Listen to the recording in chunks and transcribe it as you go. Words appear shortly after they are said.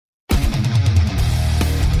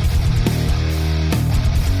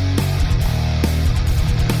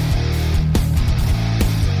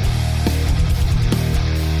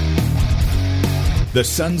The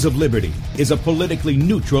Sons of Liberty is a politically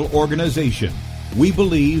neutral organization. We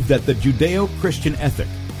believe that the Judeo-Christian ethic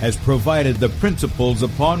has provided the principles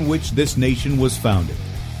upon which this nation was founded.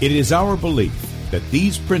 It is our belief that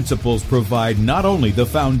these principles provide not only the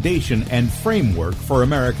foundation and framework for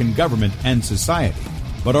American government and society,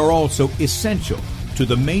 but are also essential to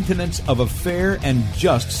the maintenance of a fair and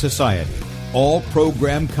just society. All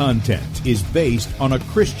program content is based on a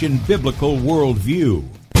Christian biblical worldview.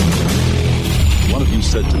 One of you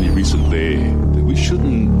said to me recently that we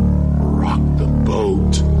shouldn't rock the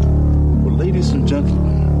boat. Well, ladies and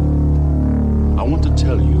gentlemen, I want to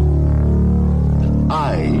tell you that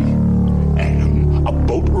I am a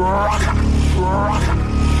boat rocker.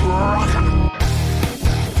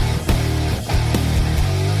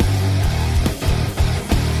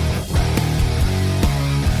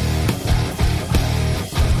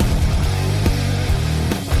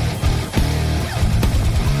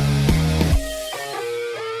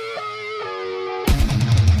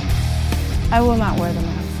 I will not wear the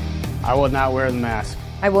mask. I will not wear the mask.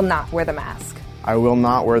 I will not wear the mask. I will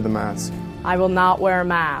not wear the mask. I will not wear a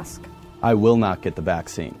mask. I will not get the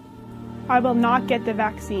vaccine. I will not get the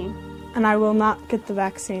vaccine. And I will not get the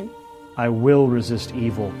vaccine. I will resist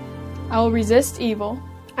evil. I will resist evil.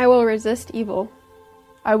 I will resist evil.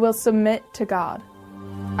 I will submit to God.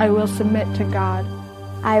 I will submit to God.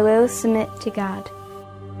 I will submit to God.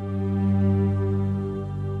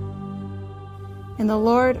 In the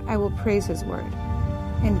Lord I will praise His word.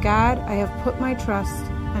 In God I have put my trust,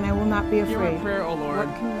 and I will not be afraid. Hear my prayer, O Lord,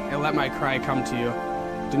 and let my cry come to you.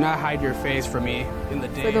 Do not hide your face from me in the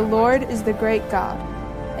day. For the Lord is the great God,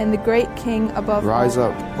 and the great King above all. Rise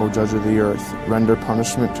up, O judge of the earth, render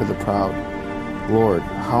punishment to the proud. Lord,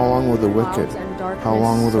 how long will the wicked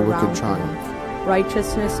triumph?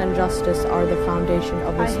 Righteousness and justice are the foundation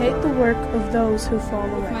of His I hate the work of those who fall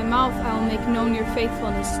away. With my mouth I will make known your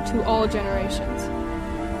faithfulness to all generations.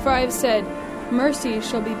 For I have said, mercy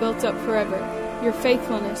shall be built up forever. Your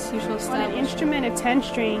faithfulness you shall establish. On an instrument of 10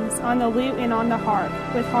 strings, on the lute and on the harp,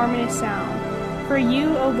 with harmonious sound. For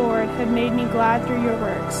you, O Lord, have made me glad through your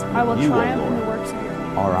works. I will triumph in the works of your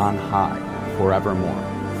hands. Are on high forevermore.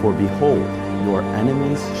 For behold, your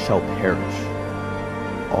enemies shall perish.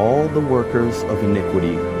 All the workers of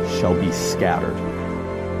iniquity shall be scattered.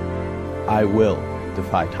 I will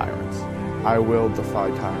defy tyrants. I will defy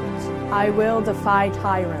tyrants. I will defy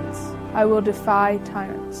tyrants. I will defy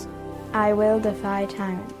tyrants. I will defy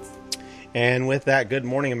tyrants. And with that, good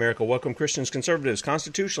morning, America. Welcome, Christians, conservatives,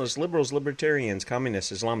 constitutionalists, liberals, libertarians,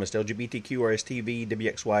 communists, Islamists, LGBTQ, RSTV,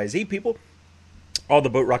 WXYZ people. All the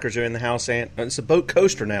boat rockers are in the house, and it's a boat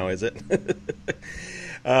coaster now, is it?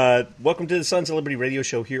 Welcome to the Sons of Liberty radio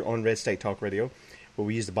show here on Red State Talk Radio, where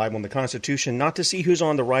we use the Bible and the Constitution not to see who's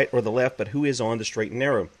on the right or the left, but who is on the straight and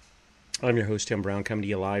narrow. I'm your host, Tim Brown, coming to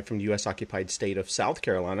you live from the U.S.-occupied state of South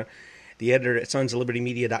Carolina, the editor at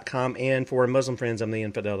sonsoflibertymedia.com, and for our Muslim friends, I'm the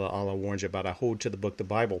infidel that Allah warns you about. I hold to the book, the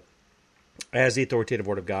Bible, as the authoritative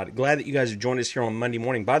word of God. Glad that you guys have joined us here on Monday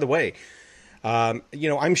morning. By the way,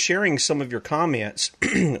 I'm sharing some of your comments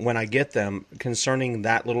when I get them concerning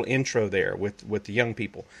that little intro there with the young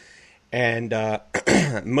people. And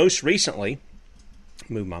most recently,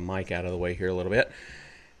 move my mic out of the way here a little bit.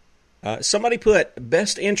 Somebody put,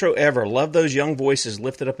 best intro ever. Love those young voices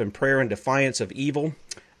lifted up in prayer and defiance of evil.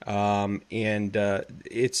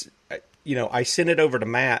 It's, I sent it over to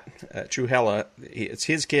Matt Truhella. It's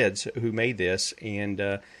his kids who made this.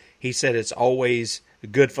 And he said it's always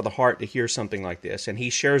good for the heart to hear something like this, and he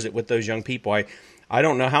shares it with those young people. I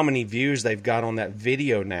don't know how many views they've got on that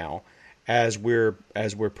video now as we're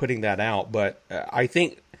putting that out, but I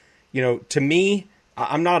think, to me,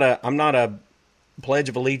 I'm not a Pledge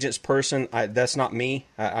of Allegiance person. That's not me.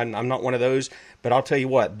 I'm not one of those. But I'll tell you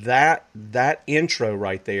what, that intro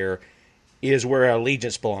right there is where our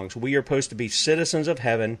allegiance belongs. We are supposed to be citizens of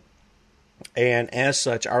heaven, and as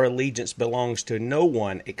such, our allegiance belongs to no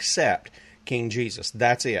one except King Jesus.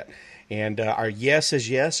 That's it. And our yes is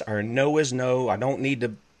yes, our no is no. I don't need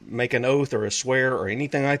to make an oath or a swear or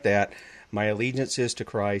anything like that. My allegiance is to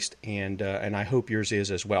Christ, and I hope yours is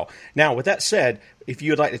as well. Now, with that said, if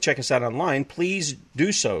you would like to check us out online, please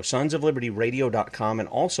do so. sonsoflibertyradio.com and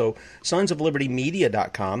also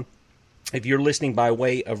sonsoflibertymedia.com. If you're listening by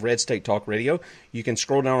way of Red State Talk Radio, you can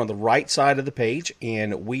scroll down on the right side of the page,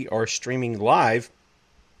 and we are streaming live.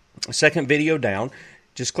 Second video down.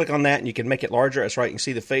 Just click on that, and you can make it larger. That's right. You can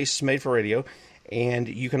see the face made for radio. And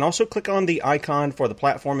you can also click on the icon for the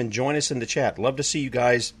platform and join us in the chat. Love to see you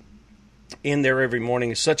guys in there every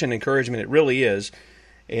morning. It's such an encouragement. It really is.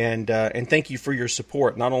 And thank you for your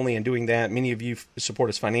support, not only in doing that. Many of you support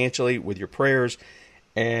us financially with your prayers.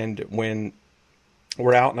 And when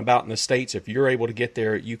we're out and about in the States. If you're able to get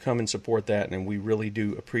there, you come and support that, and we really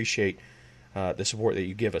do appreciate the support that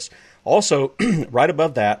you give us. Also, right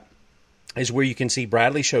above that is where you can see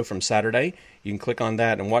Bradley's show from Saturday. You can click on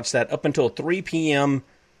that and watch that up until 3 p.m.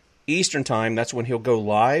 Eastern Time. That's when he'll go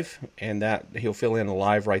live, and that he'll fill in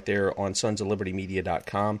live right there on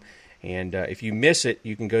sonsoflibertymedia.com. And if you miss it,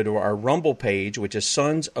 you can go to our Rumble page, which is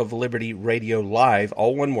Sons of Liberty Radio Live,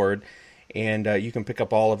 all one word, and you can pick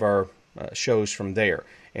up all of our shows from there.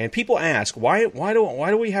 And people ask, why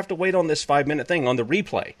do we have to wait on this 5-minute thing on the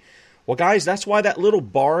replay? Well, guys, that's why that little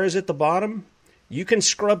bar is at the bottom. You can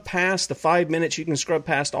scrub past the 5 minutes. You can scrub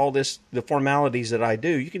past all the formalities that I do.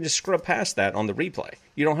 You can just scrub past that on the replay.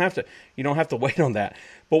 You don't have to wait on that.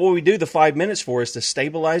 But what we do the 5 minutes for is to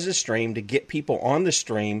stabilize the stream, to get people on the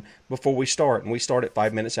stream before we start. And we start at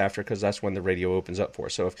 5 minutes after, because that's when the radio opens up for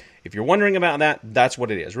us. So if you're wondering about that, that's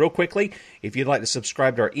what it is. Real quickly, if you'd like to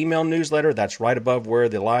subscribe to our email newsletter, that's right above where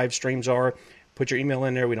the live streams are. Put your email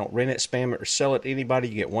in there. We don't rent it, spam it, or sell it to anybody.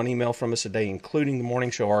 You get one email from us a day, including the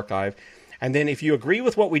morning show archive. And then if you agree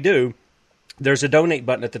with what we do, there's a donate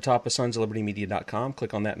button at the top of sonsoflibertymedia.com.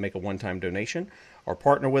 Click on that and make a one-time donation. Or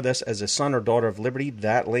partner with us as a son or daughter of liberty.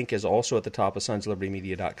 That link is also at the top of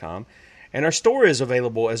sonsoflibertymedia.com. And our store is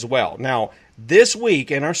available as well. Now, this week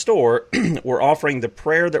in our store, we're offering the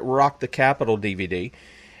Prayer That Rocked the Capitol DVD.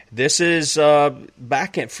 This is from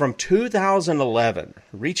 2011,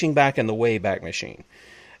 reaching back in the Wayback Machine.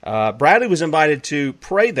 Bradley was invited to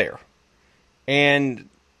pray there. And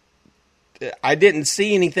I didn't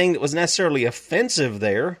see anything that was necessarily offensive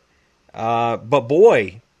there, but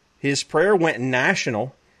boy, his prayer went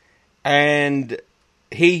national, and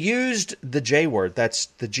he used the J word. That's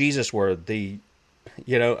the Jesus word. And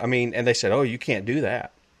they said, "Oh, you can't do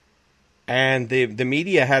that." And the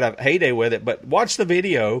media had a heyday with it. But watch the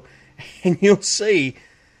video, and you'll see,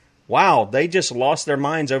 wow, they just lost their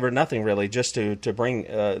minds over nothing, really, just to bring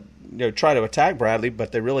try to attack Bradley,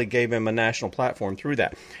 but they really gave him a national platform through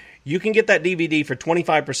that. You can get that DVD for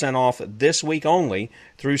 25% off this week only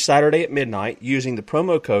through Saturday at midnight using the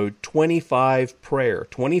promo code 25prayer.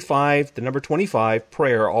 25, the number 25,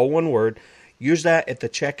 prayer, all one word. Use that at the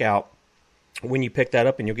checkout when you pick that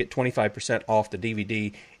up, and you'll get 25% off the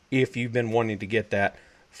DVD if you've been wanting to get that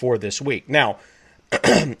for this week. Now,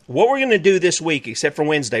 what we're going to do this week, except for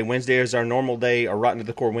Wednesday. Wednesday is our normal day, our Rotten to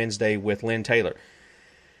the Core Wednesday with Lynn Taylor.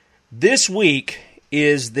 This week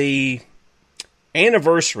is the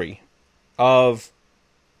anniversary of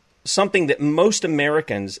something that most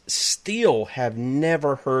Americans still have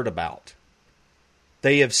never heard about.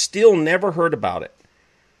 They have still never heard about it.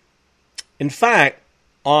 In fact,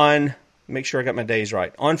 make sure I got my days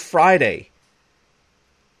right. On Friday,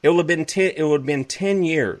 it would have been 10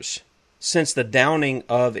 years since the downing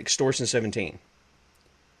of Extortion 17.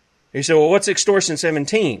 You say, well, what's Extortion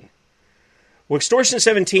 17? Well, Extortion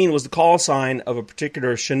 17 was the call sign of a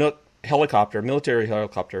particular Chinook helicopter, military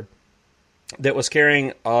helicopter, that was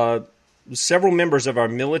carrying several members of our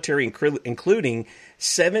military, including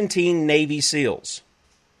 17 Navy SEALs.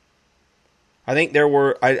 I think there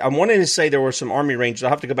were, I wanted to say there were some Army Rangers. I'll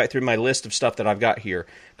have to go back through my list of stuff that I've got here,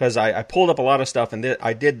 because I pulled up a lot of stuff, and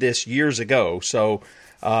I did this years ago. So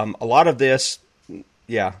a lot of this,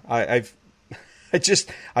 yeah, I've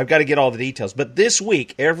got to get all the details. But this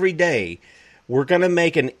week, every day, we're going to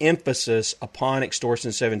make an emphasis upon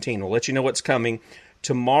Extortion 17. We'll let you know what's coming.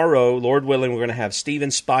 Tomorrow, Lord willing, we're going to have Stephen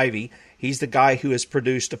Spivey. He's the guy who has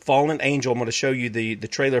produced Fallen Angel. I'm going to show you the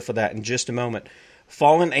trailer for that in just a moment.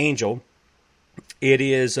 Fallen Angel. It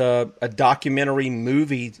is a documentary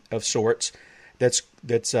movie of sorts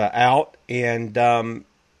that's out, and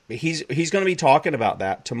he's going to be talking about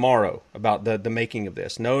that tomorrow, about the making of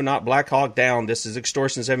this. No, not Black Hawk Down. This is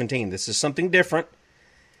Extortion 17. This is something different.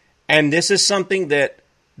 And this is something that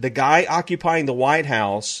the guy occupying the White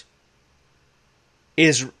House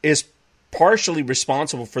is partially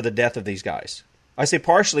responsible for the death of these guys. I say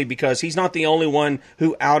partially because he's not the only one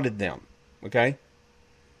who outed them, okay?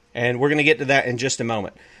 And we're going to get to that in just a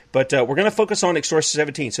moment. But we're going to focus on Extortion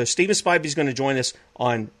 17. So Stephen Spivey is going to join us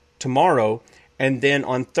on tomorrow. And then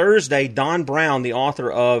on Thursday, Don Brown, the author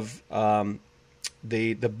of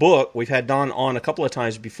the book, we've had Don on a couple of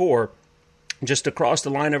times before, just across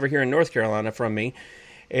the line over here in North Carolina from me,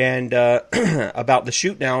 and about the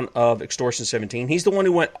shoot down of Extortion 17. He's the one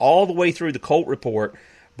who went all the way through the Colt report,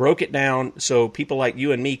 broke it down so people like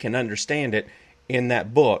you and me can understand it in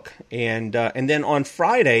that book. And then on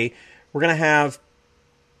Friday, we're going to have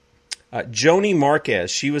Joni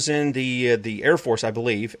Marquez. She was in the Air Force, I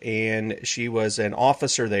believe, and she was an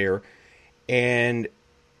officer there. And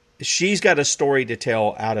she's got a story to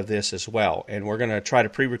tell out of this as well. And we're going to try to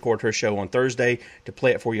pre-record her show on Thursday to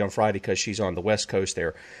play it for you on Friday because she's on the West Coast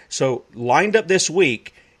there. So lined up this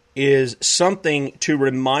week is something to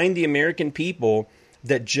remind the American people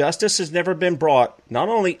that justice has never been brought, not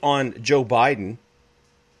only on Joe Biden,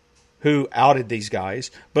 who outed these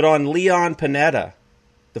guys, but on Leon Panetta,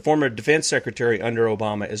 the former defense secretary under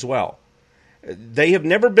Obama as well. They have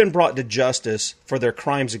never been brought to justice for their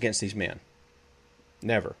crimes against these men.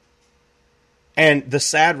 Never. And the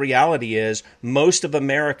sad reality is most of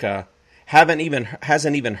America hasn't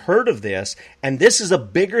even heard of this, and this is a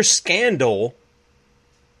bigger scandal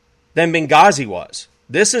than Benghazi was.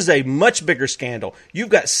 This is a much bigger scandal. You've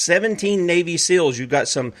got 17 Navy SEALs. You've got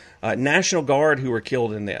some National Guard who were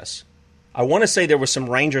killed in this. I want to say there were some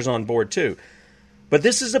Rangers on board too. But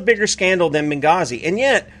this is a bigger scandal than Benghazi. And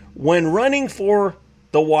yet, when running for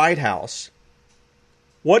the White House,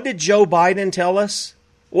 what did Joe Biden tell us?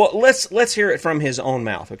 Well, let's hear it from his own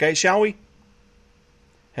mouth, okay? Shall we?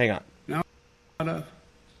 Hang on. Now,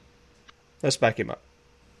 let's back him up.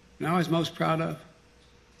 Now I was most proud of,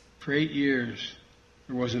 for 8 years,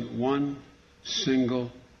 there wasn't one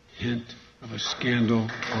single hint of a scandal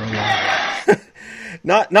or a lie.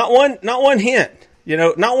 not one hint. You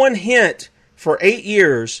know, not one hint for 8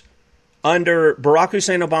 years under Barack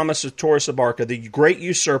Hussein Obama Soetoro Sabarka, the great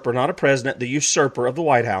usurper, not a president, the usurper of the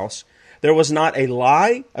White House. There was not a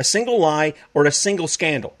lie, a single lie, or a single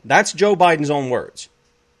scandal. That's Joe Biden's own words.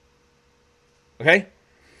 Okay?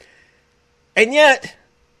 And yet,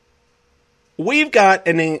 we've got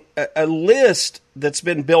a list that's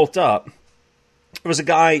been built up. There was a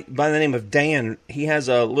guy by the name of Dan. He has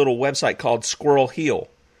a little website called Squirrel Hill.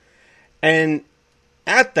 And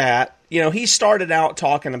at that, you know, he started out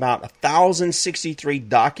talking about 1,063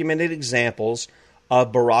 documented examples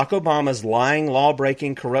of Barack Obama's lying,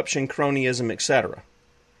 law-breaking, corruption, cronyism, etc.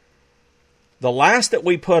 The last that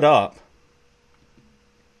we put up,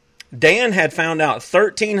 Dan had found out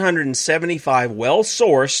 1,375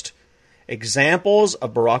 well-sourced examples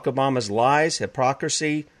of Barack Obama's lies,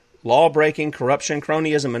 hypocrisy, law-breaking, corruption,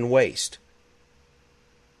 cronyism, and waste.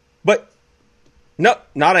 But no,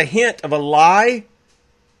 not a hint of a lie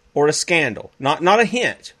or a scandal. Not a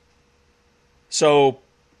hint. So,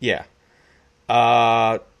 yeah.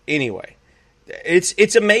 Anyway,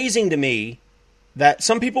 it's amazing to me that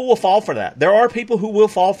some people will fall for that. There are people who will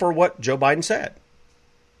fall for what Joe Biden said.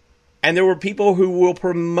 And there were people who will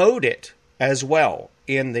promote it as well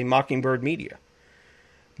in the Mockingbird media.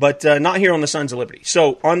 But not here on the Sons of Liberty.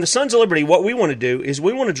 So on the Sons of Liberty, what we want to do is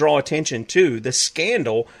we want to draw attention to the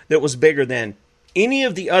scandal that was bigger than any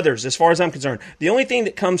of the others, as far as I'm concerned. The only thing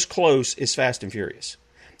that comes close is Fast and Furious.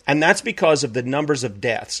 And that's because of the numbers of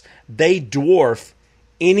deaths. They dwarf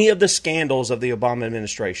any of the scandals of the Obama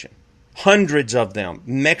administration. Hundreds of them.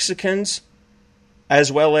 Mexicans,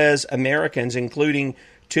 as well as Americans, including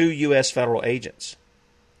 2 U.S. federal agents.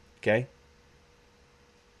 Okay?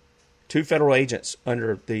 2 federal agents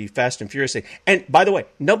under the Fast and Furious thing. And, by the way,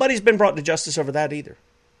 nobody's been brought to justice over that either.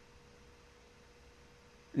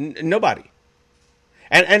 Nobody.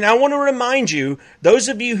 And I want to remind you, those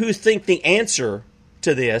of you who think the answer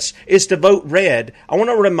to this is to vote red, I want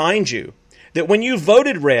to remind you that when you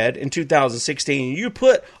voted red in 2016, you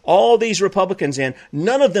put all these Republicans in,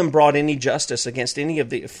 none of them brought any justice against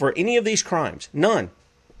for any of these crimes. None.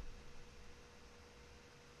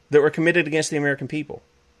 That were committed against the American people.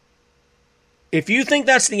 If you think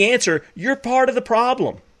that's the answer, you're part of the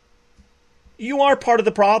problem. You are part of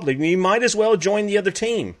the problem. You might as well join the other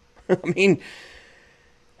team. I mean,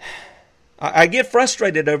 I get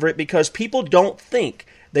frustrated over it because people don't think.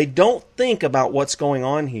 They don't think about what's going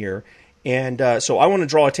on here. And so I want to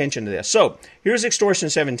draw attention to this. So here's Extortion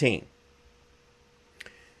 17.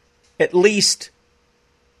 At least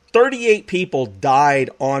 38 people died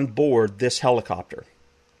on board this helicopter.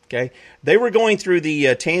 Okay, they were going through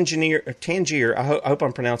the Tangier, I hope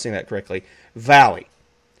I'm pronouncing that correctly, Valley.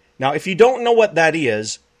 Now, if you don't know what that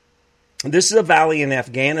is, this is a valley in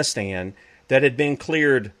Afghanistan that had been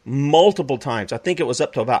cleared multiple times. I think it was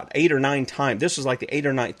up to about 8 or 9 times. This was like the 8th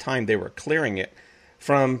or 9th time they were clearing it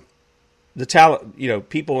from the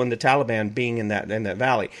people in the Taliban being in that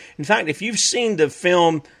valley. In fact, if you've seen the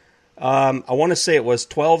film, I want to say it was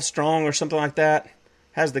 12 Strong or something like that,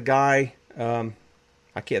 has the guy.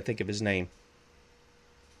 I can't think of his name.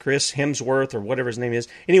 Chris Hemsworth or whatever his name is.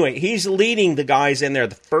 Anyway, he's leading the guys in there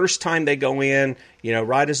the first time they go in,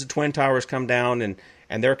 right as the Twin Towers come down and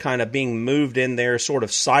they're kind of being moved in there sort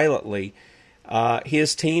of silently.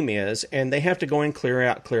 His team is, and they have to go and clear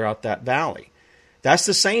out that valley. That's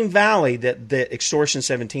the same valley that Extortion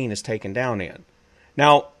 17 is taken down in.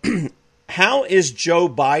 Now, how is Joe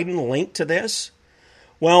Biden linked to this?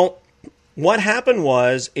 Well, what happened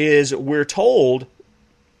is we're told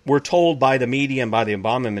by the media and by the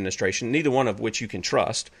Obama administration, neither one of which you can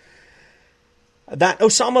trust, that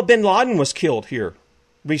Osama bin Laden was killed here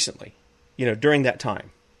recently, during that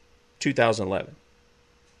time, 2011.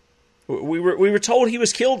 We were told he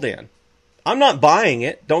was killed then. I'm not buying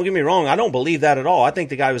it. Don't get me wrong. I don't believe that at all. I think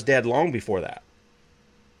the guy was dead long before that.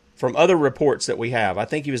 From other reports that we have, I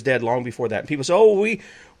think he was dead long before that. And people say, oh,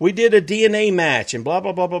 we did a DNA match and blah,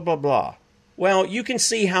 blah, blah, blah, blah, blah. Well, you can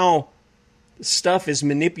see how stuff is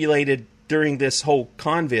manipulated during this whole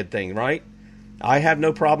COVID thing, right? I have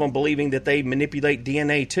no problem believing that they manipulate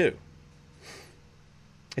DNA too.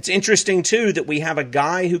 It's interesting, too, that we have a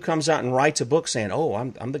guy who comes out and writes a book saying, oh,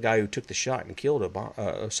 I'm the guy who took the shot and killed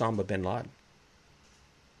Osama bin Laden.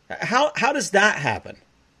 How does that happen?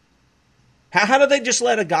 How do they just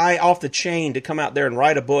let a guy off the chain to come out there and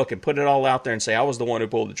write a book and put it all out there and say, I was the one who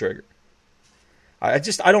pulled the trigger? I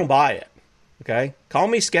don't buy it, okay? Call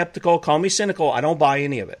me skeptical, call me cynical. I don't buy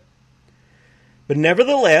any of it. But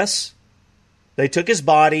nevertheless, they took his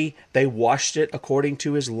body, they washed it according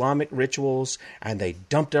to Islamic rituals, and they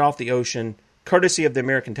dumped it off the ocean, courtesy of the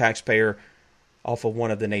American taxpayer, off of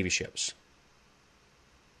one of the Navy ships.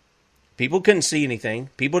 People couldn't see anything.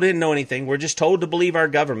 People didn't know anything. We're just told to believe our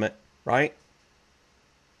government, right?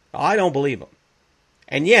 I don't believe them.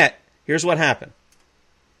 And yet, here's what happened.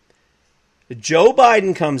 Joe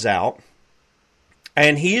Biden comes out,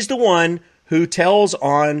 and he's the one who tells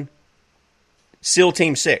on SEAL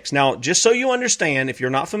Team 6. Now, just so you understand, if you're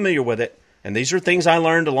not familiar with it, and these are things I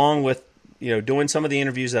learned along with, doing some of the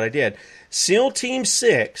interviews that I did, SEAL Team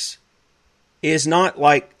 6 is not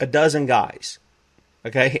like a dozen guys.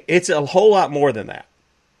 Okay? It's a whole lot more than that.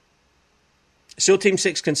 SEAL Team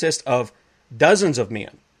 6 consists of dozens of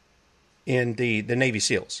men in the Navy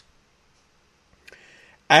SEALs.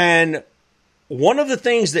 And one of the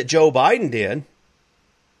things that Joe Biden did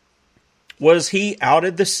was he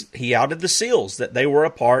outed the SEALs that they were a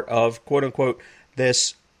part of, quote unquote,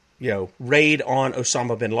 this, raid on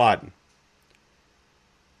Osama bin Laden.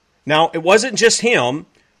 Now, it wasn't just him.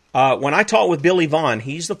 When I talked with Billy Vaughn,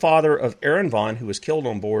 he's the father of Aaron Vaughn, who was killed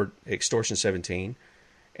on board Extortion 17.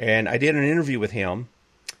 And I did an interview with him.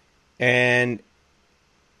 And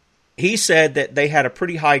he said that they had a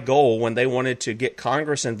pretty high goal when they wanted to get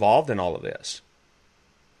Congress involved in all of this.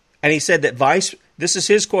 And he said that this is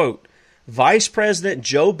his quote, Vice President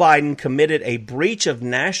Joe Biden committed a breach of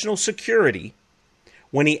national security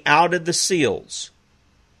when he outed the SEALs.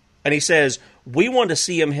 And he says, we want to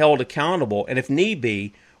see him held accountable, and if need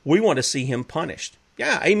be, we want to see him punished.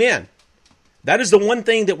 Yeah, amen. That is the one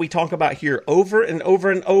thing that we talk about here over and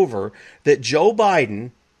over and over, that Joe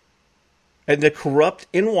Biden and the corrupt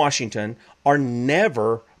in Washington are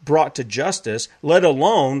never brought to justice, let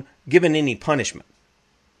alone given any punishment.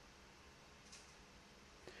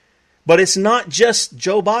 But it's not just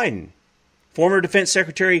Joe Biden. Former Defense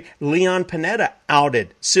Secretary Leon Panetta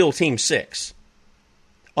outed SEAL Team 6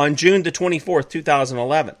 on June the 24th,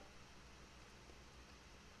 2011.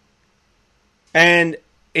 And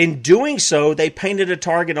in doing so, they painted a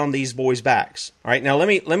target on these boys' backs. All right, now let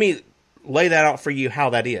me lay that out for you how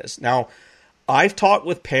that is. Now, I've talked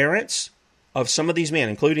with parents of some of these men,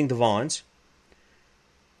 including the Vaughns,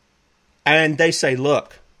 and they say,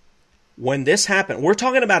 look, when this happened, we're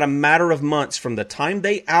talking about a matter of months from the time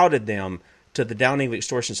they outed them to the downing of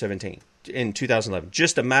Extortion 17 in 2011.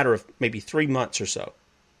 Just a matter of maybe 3 months or so.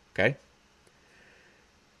 Okay?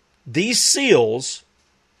 These SEALs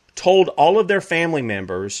told all of their family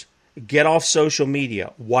members, get off social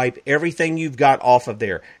media, wipe everything you've got off of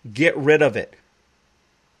there, get rid of it,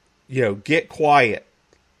 get quiet,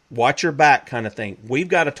 watch your back kind of thing. We've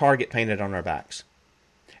got a target painted on our backs.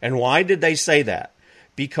 And why did they say that?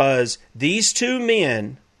 Because these two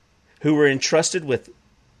men who were entrusted with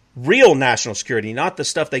real national security, not the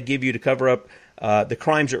stuff they give you to cover up the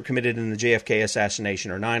crimes that were committed in the JFK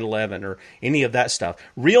assassination or 9/11 or any of that stuff,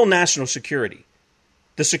 real national security,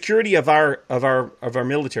 the security of our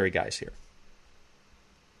military guys here.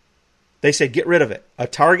 They said, get rid of it. A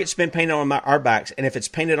target's been painted on our backs, and if it's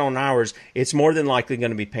painted on ours, it's more than likely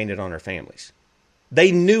going to be painted on our families.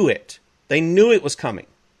 They knew it. They knew it was coming.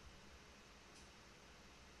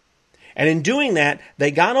 And in doing that,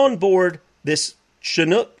 they got on board this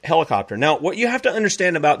Chinook helicopter. Now, what you have to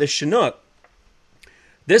understand about this Chinook,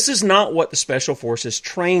 this is not what the Special Forces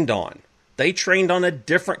trained on. They trained on a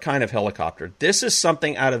different kind of helicopter. This is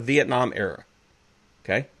something out of Vietnam era.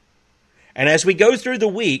 Okay? And as we go through the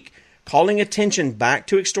week, calling attention back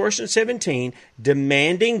to Extortion 17,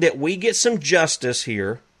 demanding that we get some justice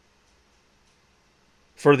here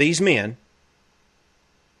for these men,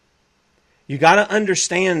 You got to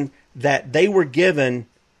understand that they were given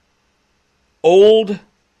old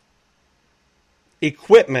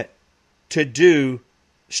equipment to do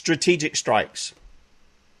strategic strikes.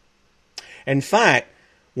 In fact,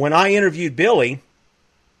 when I interviewed Billy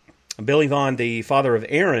Vaughn, the father of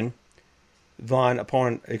Aaron Vaughn,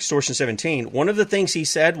 upon Extortion 17, one of the things he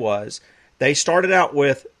said was they started out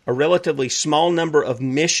with a relatively small number of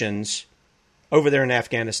missions over there in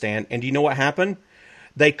Afghanistan, and do you know what happened?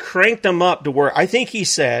 They cranked them up to where, I think he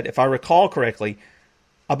said, if I recall correctly,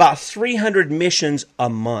 about 300 missions a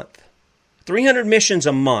month. 300 missions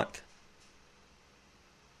a month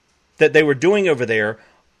that they were doing over there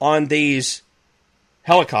on these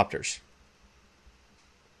helicopters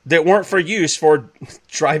that weren't for use for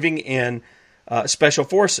driving in special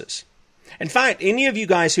forces. In fact, any of you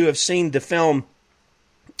guys who have seen the film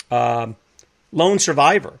Lone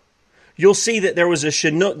Survivor, you'll see that there was a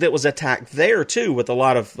Chinook that was attacked there too, with a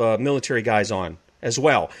lot of military guys on as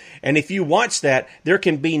well. And if you watch that, there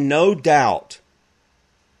can be no doubt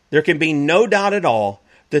at all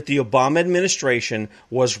that the Obama administration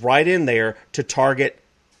was right in there to target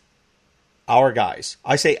our guys.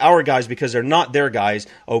 I say our guys because they're not their guys.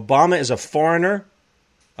 Obama is a foreigner.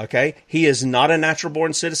 Okay? He is not a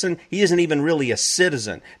natural-born citizen. He isn't even really a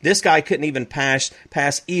citizen. This guy couldn't even pass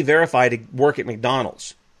E-Verify to work at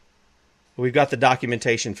McDonald's. We've got the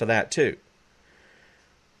documentation for that too.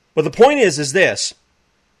 But the point is this.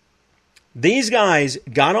 These guys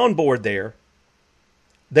got on board there.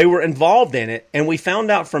 They were involved in it, and we found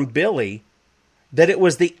out from Billy that it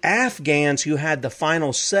was the Afghans who had the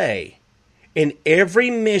final say in every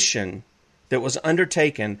mission that was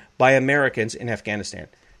undertaken by Americans in Afghanistan.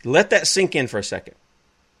 Let that sink in for a second.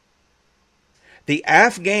 The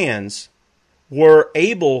Afghans were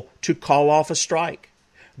able to call off a strike.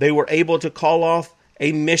 They were able to call off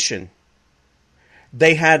a mission.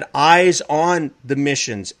 They had eyes on the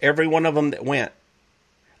missions, every one of them that went.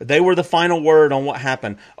 They were the final word on what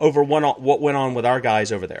happened over what went on with our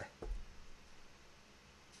guys over there.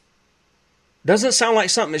 Doesn't sound like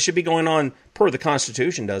something that should be going on per the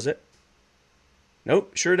Constitution, does it?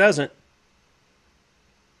 Nope, sure doesn't.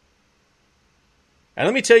 And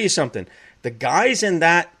let me tell you something. The guys in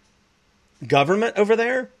that government over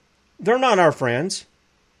there, they're not our friends.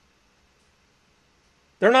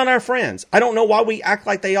 They're not our friends. I don't know why we act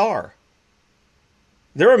like they are.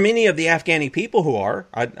 There are many of the Afghani people who are.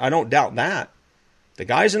 I don't doubt that. The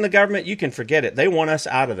guys in the government, you can forget it. They want us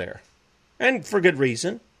out of there. And for good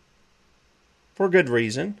reason. For good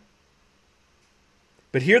reason.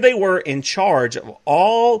 But here they were in charge of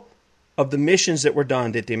all of the missions that were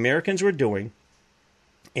done that the Americans were doing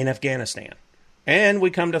in Afghanistan. And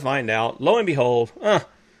we come to find out, lo and behold,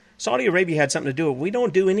 Saudi Arabia had something to do with it. We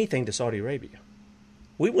don't do anything to Saudi Arabia.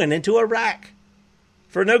 We went into Iraq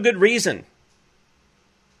for no good reason.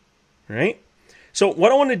 Right? So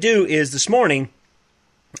what I want to do is this morning,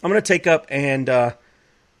 I'm going to take up and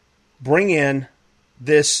bring in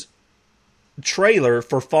this trailer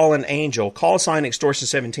for Fallen Angel, call sign Extortion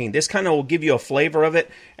 17. This kind of will give you a flavor of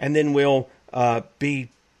it, and then we'll be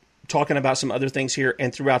talking about some other things here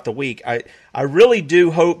and throughout the week. I really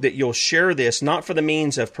do hope that you'll share this, not for the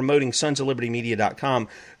means of promoting sonsoflibertymedia.com,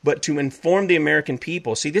 but to inform the American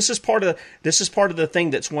people. See, this is part of the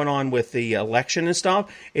thing that's went on with the election and stuff,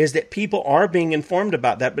 is that people are being informed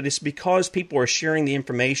about that, but it's because people are sharing the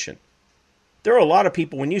information. There are a lot of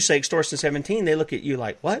people, when you say Extortion 17, they look at you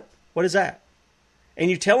like, what? What is that? And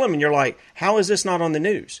you tell them, and you're like, how is this not on the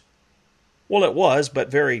news? Well, it was, but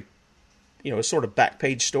very, a sort of back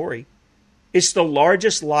page story. It's the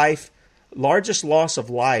largest loss of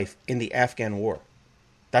life in the Afghan war.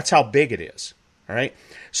 That's how big it is. All right.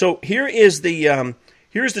 So here's the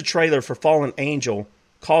trailer for Fallen Angel,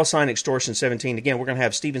 call sign Extortion 17. Again, we're going to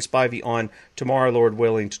have Stephen Spivey on tomorrow, Lord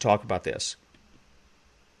willing, to talk about this.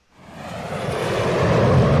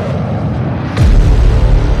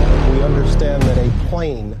 We understand that a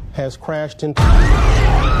plane has crashed into...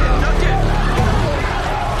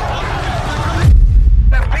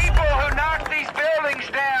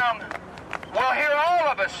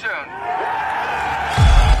 Soon.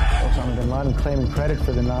 Osama bin Laden claiming credit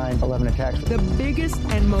for the 9/11 attacks. The biggest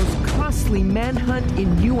and most costly manhunt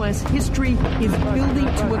in U.S. history is building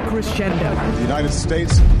to a crescendo. The United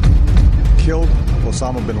States killed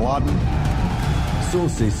Osama bin Laden.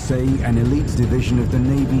 Sources say an elite division of the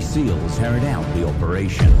Navy SEALs carried out the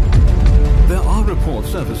operation. There are reports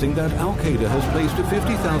surfacing that Al-Qaeda has placed a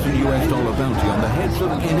 $50,000 bounty on the heads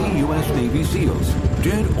of any U.S. Navy SEALs,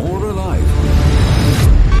 dead or alive.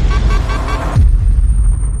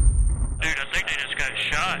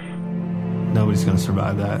 Nobody's going to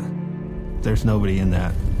survive that. There's nobody in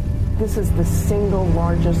that. This is the single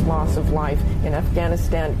largest loss of life in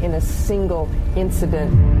Afghanistan in a single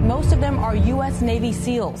incident. Most of them are U.S. Navy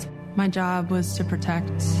SEALs. My job was to protect,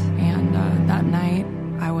 and that night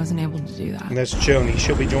I wasn't able to do that. And that's Joni.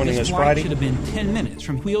 She'll be joining us Friday. This flight should have been 10 minutes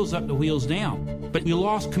from wheels up to wheels down, but we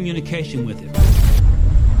lost communication with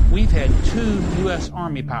it. We've had 2 U.S.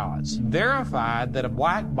 Army pilots verified that a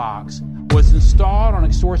black box was installed on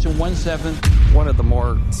Extortion 17. One of the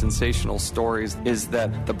more sensational stories is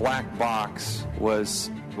that the black box was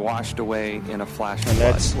washed away in a flash flood. And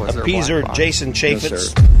that's appeaser Jason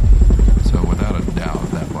Chaffetz. So without a doubt,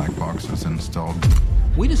 that black box was installed.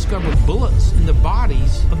 We discovered bullets in the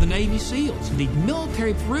bodies of the Navy SEALs. The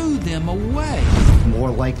military threw them away. More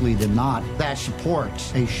likely than not, that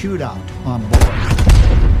supports a shootout on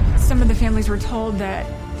board. Some of the families were told that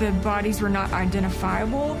the bodies were not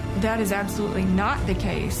identifiable. That is absolutely not the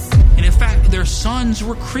case. And in fact, their sons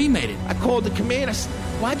were cremated. I called the command. I said,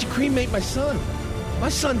 "Why'd you cremate my son? My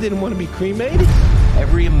son didn't want to be cremated."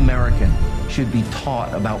 Every American should be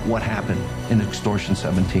taught about what happened in Extortion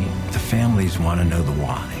 17. The families want to know the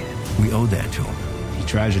why. We owe that to them. The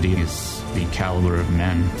tragedy is the caliber of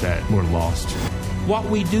men that were lost. What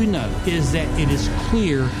we do know is that it is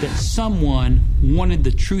clear that someone wanted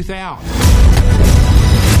the truth out.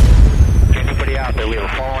 Anybody out there? We have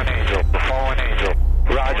a fallen angel. A fallen angel.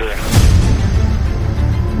 Roger.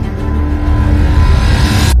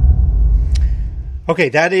 Okay,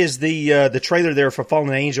 that is the trailer there for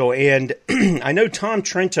Fallen Angel, and I know Tom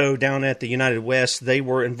Trento down at the United West, they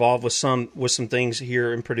were involved with some things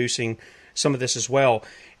here in producing some of this as well.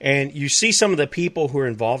 And you see some of the people who are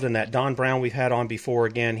involved in that. Don Brown we've had on before.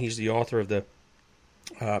 Again, he's the author of the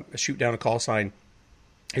Shoot Down a Call Sign,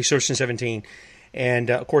 Extortion 17. And,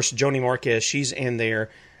 of course, Joni Marquez, she's in there.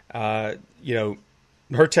 Her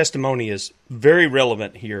testimony is very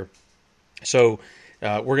relevant here. So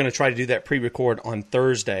we're going to try to do that pre-record on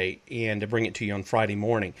Thursday and to bring it to you on Friday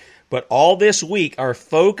morning. But all this week, our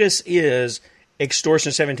focus is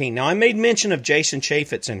Extortion 17. Now, I made mention of Jason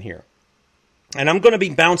Chaffetz in here. And I'm going to be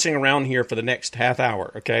bouncing around here for the next half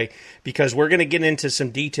hour, okay? Because we're going to get into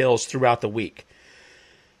some details throughout the week.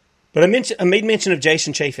 But I made mention of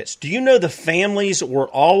Jason Chaffetz. Do you know the families were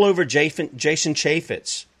all over Jason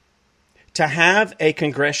Chaffetz to have a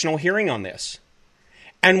congressional hearing on this?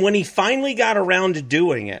 And when he finally got around to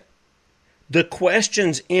doing it, the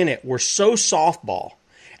questions in it were so softball.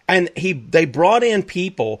 And they brought in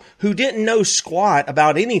people who didn't know squat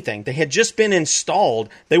about anything. They had just been installed.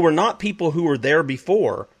 They were not people who were there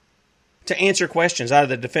before to answer questions out of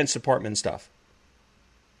the Defense Department and stuff.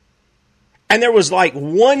 And there was like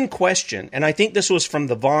one question, and I think this was from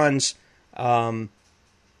the Vaughn's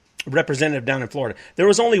representative down in Florida. There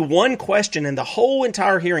was only one question in the whole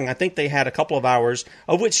entire hearing. I think they had a couple of hours,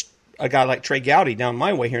 of which a guy like Trey Gowdy down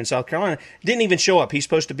my way here in South Carolina didn't even show up. He's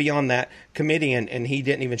supposed to be on that committee, and he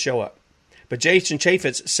didn't even show up. But Jason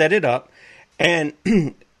Chaffetz set it up, and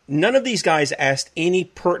none of these guys asked any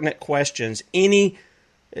pertinent questions,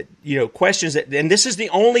 questions that, and this is the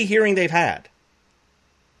only hearing they've had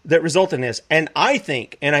that result in this. And I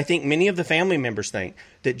think many of the family members think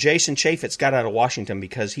that Jason Chaffetz got out of Washington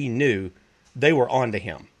because he knew they were onto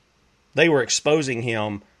him. They were exposing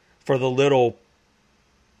him for the little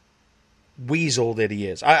weasel that he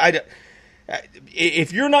is.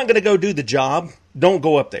 If you're not going to go do the job, don't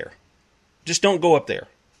go up there. Just don't go up there.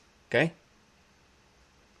 Okay?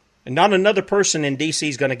 And not another person in D.C.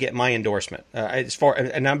 is going to get my endorsement. I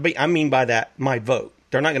mean by that, my vote.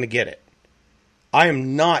 They're not going to get it. I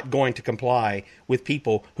am not going to comply with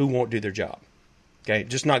people who won't do their job. Okay?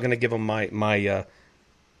 Just not going to give them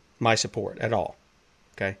my support at all.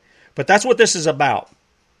 Okay? But that's what this is about.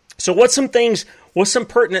 So what's some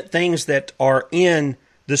pertinent things that are in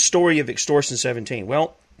the story of Extortion 17?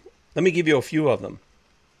 Well, let me give you a few of them.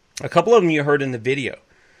 A couple of them you heard in the video.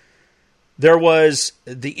 There was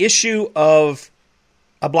the issue of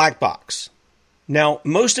a black box. Now,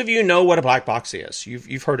 most of you know what a black box is.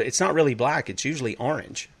 You've heard it. It's not really black. It's usually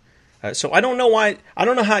orange. So I don't know why. I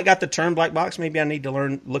don't know how I got the term black box. Maybe I need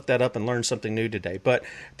to look that up and learn something new today. But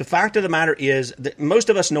the fact of the matter is that most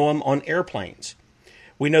of us know them on airplanes.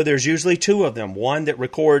 We know there's usually two of them. One that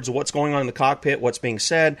records what's going on in the cockpit, what's being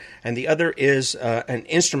said, and the other is an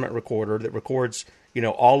instrument recorder that records,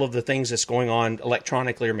 all of the things that's going on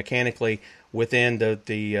electronically or mechanically within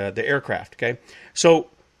the aircraft. Okay, so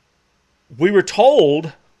we were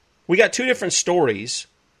told we got two different stories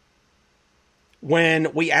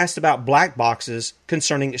when we asked about black boxes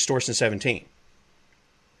concerning Extortion 17.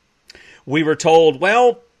 We were told,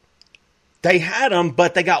 well, they had them,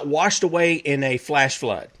 but they got washed away in a flash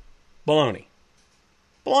flood. Baloney.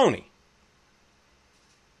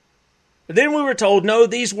 But then we were told, no,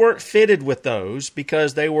 these weren't fitted with those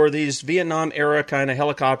because they were these Vietnam-era kind of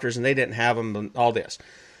helicopters and they didn't have them and all this.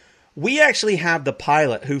 We actually have the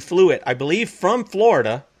pilot who flew it, I believe, from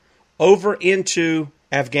Florida over into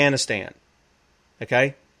Afghanistan.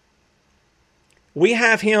 Okay? We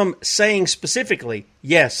have him saying specifically,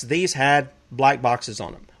 yes, these had black boxes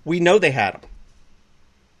on them. We know they had them.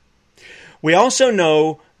 We also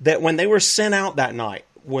know that when they were sent out that night,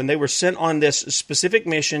 when they were sent on this specific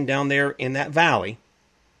mission down there in that valley,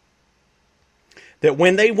 that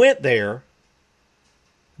when they went there,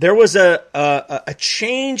 there was a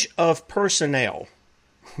change of personnel.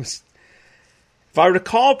 If I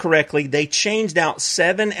recall correctly, they changed out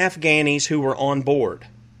 7 Afghanis who were on board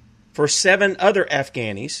for 7 other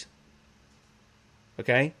Afghanis.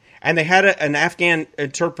 Okay? And they had an Afghan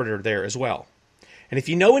interpreter there as well. And if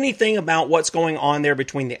you know anything about what's going on there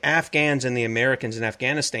between the Afghans and the Americans in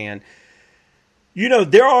Afghanistan, you know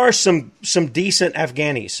there are some decent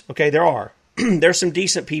Afghanis. Okay, there are. There's some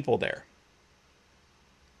decent people there.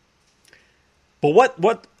 But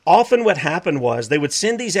what often would happen was they would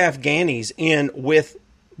send these Afghanis in with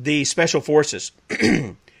the special forces.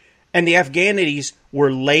 And the Afghanis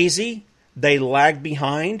were lazy. They lagged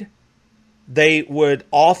behind. They would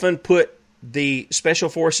often put the special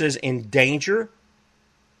forces in danger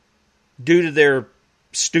due to their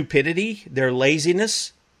stupidity, their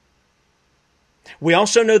laziness. We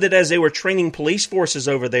also know that as they were training police forces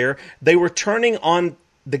over there, they were turning on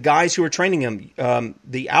the guys who were training them,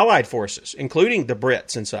 the Allied forces, including the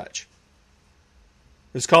Brits and such.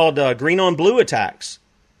 It was called green on blue attacks.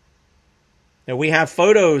 And we have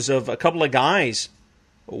photos of a couple of guys.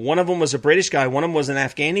 One of them was a British guy. One of them was an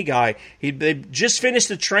Afghani guy. They just finished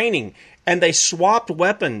the training, and they swapped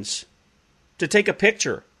weapons to take a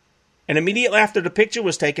picture. And immediately after the picture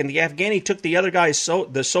was taken, the Afghani took the other guy's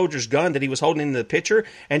the soldier's gun that he was holding in the picture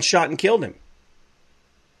and shot and killed him.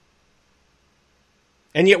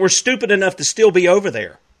 And yet we're stupid enough to still be over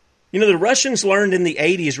there. You know, the Russians learned in the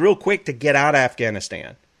 80s real quick to get out of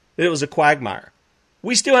Afghanistan. That it was a quagmire.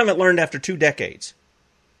 We still haven't learned after 2 decades.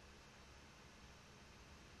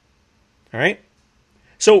 All right?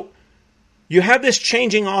 So you have this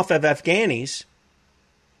changing off of Afghanis.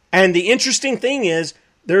 And the interesting thing is,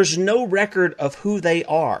 there's no record of who they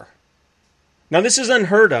are. Now, this is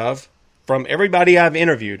unheard of from everybody I've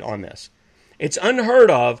interviewed on this. It's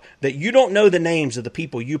unheard of that you don't know the names of the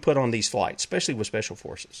people you put on these flights, especially with special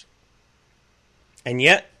forces. And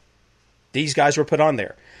yet, these guys were put on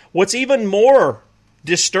there. What's even more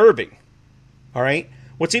disturbing, all right?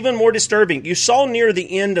 What's even more disturbing, you saw near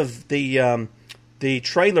the end of the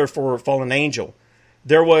trailer for Fallen Angel,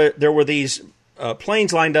 there were these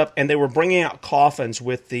planes lined up, and they were bringing out coffins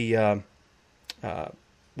with the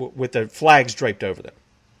flags draped over them.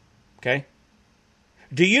 Okay?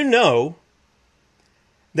 Do you know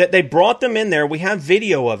that they brought them in there? We have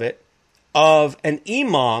video of it, of an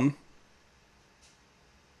imam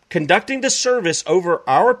conducting the service over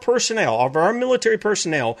our personnel, over our military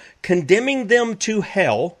personnel, condemning them to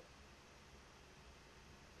hell.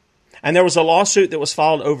 And there was a lawsuit that was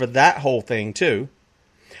filed over that whole thing too.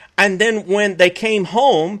 And then when they came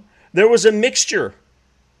home, there was a mixture.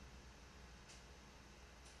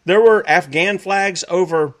 There were Afghan flags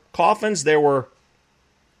over coffins. There were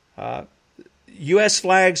U.S.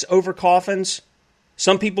 flags over coffins.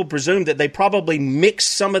 Some people presume that they probably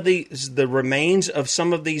mixed some of the remains of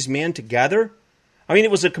some of these men together. I mean,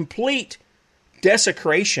 it was a complete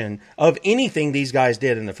desecration of anything these guys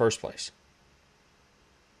did in the first place.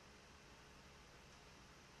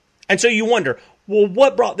 And so you wonder, well,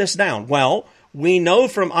 what brought this down? Well, we know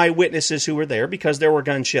from eyewitnesses who were there, because there were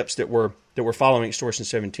gunships that were following Extortion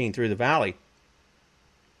 17 through the valley,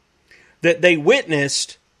 that they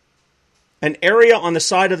witnessed an area on the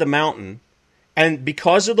side of the mountain, and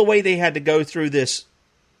because of the way they had to go through this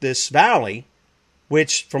valley,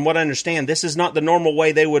 which, from what I understand, this is not the normal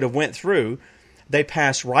way they would have went through, they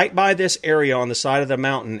pass right by this area on the side of the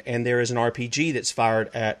mountain, and there is an RPG that's fired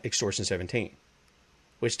at Extortion 17,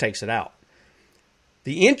 which takes it out.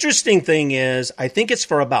 The interesting thing is, I think it's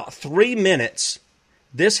for about 3 minutes,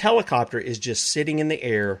 this helicopter is just sitting in the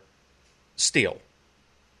air still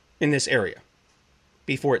in this area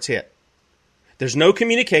before it's hit. There's no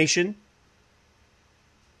communication.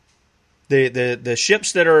 The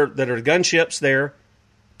ships that are gunships there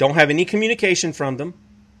don't have any communication from them.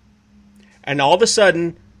 And all of a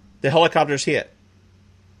sudden, the helicopter's hit.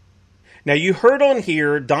 Now, you heard on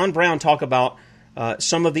here Don Brown talk about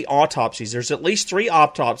some of the autopsies. There's at least 3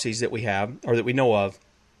 autopsies that we have, or that we know of,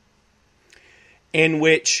 in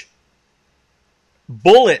which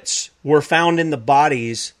bullets were found in the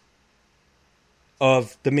bodies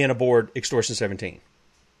of the men aboard Extortion 17.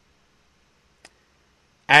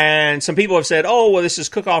 And some people have said, oh, well, this is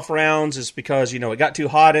cook-off rounds. It's because, it got too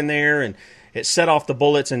hot in there and it set off the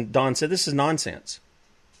bullets. And Don said, this is nonsense.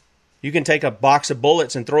 You can take a box of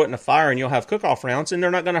bullets and throw it in a fire and you'll have cook-off rounds and they're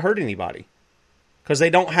not going to hurt anybody. Because they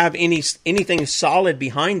don't have anything solid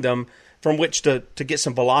behind them from which to get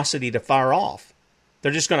some velocity to fire off.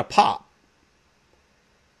 They're just going to pop.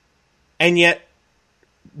 And yet,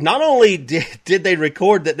 not only did they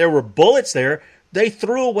record that there were bullets there, they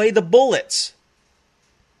threw away the bullets.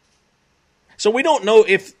 So we don't know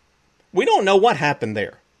what happened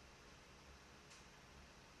there.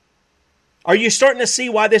 Are you starting to see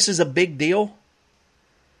why this is a big deal?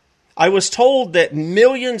 I was told that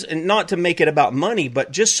millions, and not to make it about money,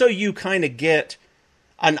 but just so you kind of get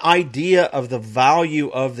an idea of the value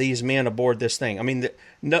of these men aboard this thing. I mean,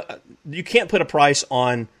 you can't put a price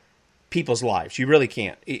on people's lives. You really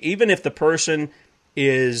can't. Even if the person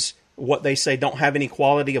is what they say don't have any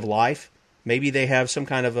quality of life, maybe they have some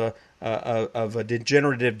kind of a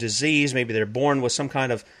degenerative disease. Maybe they're born with some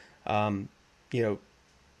kind of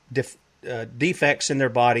defects in their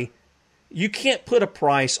body. You can't put a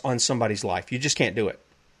price on somebody's life. You just can't do it.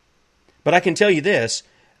 But I can tell you this,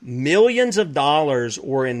 millions of dollars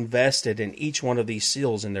were invested in each one of these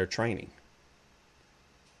SEALs in their training.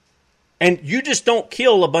 And you just don't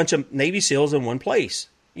kill a bunch of Navy SEALs in one place.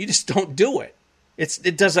 You just don't do it.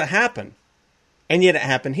 It doesn't happen. And yet it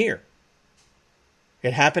happened here.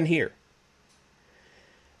 It happened here.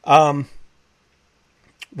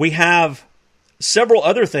 We have several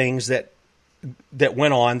other things that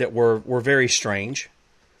went on that were very strange.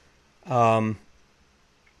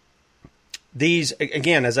 These,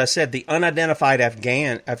 again, as I said, the unidentified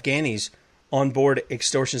Afghanis on board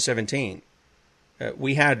Extortion 17.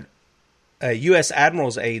 We had a U.S.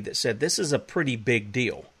 Admiral's aide that said this is a pretty big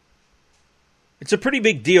deal. It's a pretty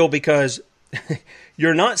big deal because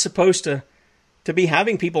you're not supposed to be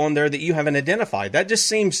having people on there that you haven't identified. That just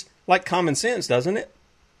seems like common sense, doesn't it?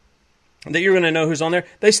 That you're going to know who's on there.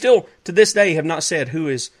 They still, to this day, have not said who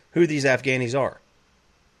these Afghanis are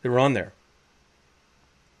that were on there.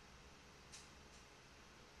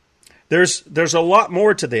 There's a lot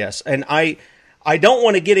more to this, and I don't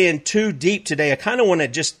want to get in too deep today. I kind of want to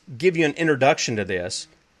just give you an introduction to this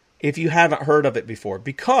if you haven't heard of it before,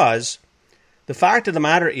 because the fact of the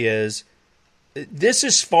matter is this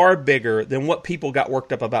is far bigger than what people got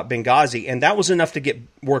worked up about Benghazi, and that was enough to get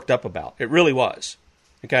worked up about. It really was.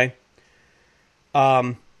 Okay?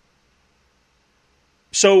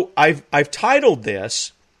 So I've titled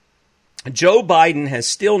this, Joe Biden has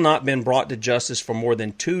still not been brought to justice for more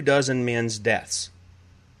than 24 men's deaths.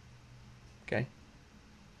 Okay?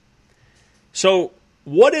 So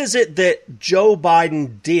what is it that Joe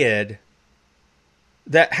Biden did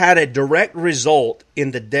that had a direct result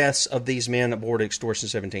in the deaths of these men aboard Extortion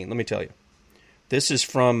 17? Let me tell you. This is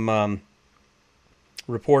from a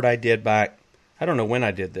report I did back, I don't know when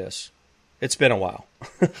I did this. It's been a while.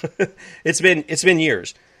 It's been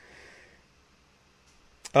years.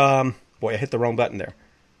 Boy, I hit the wrong button there.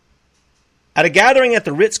 At a gathering at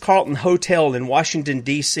the Ritz-Carlton Hotel in Washington,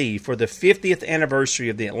 D.C. for the 50th anniversary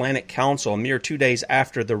of the Atlantic Council, a mere 2 days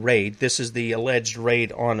after the raid, this is the alleged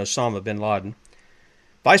raid on Osama bin Laden,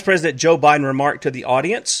 Vice President Joe Biden remarked to the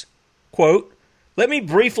audience, quote, "Let me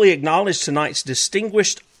briefly acknowledge tonight's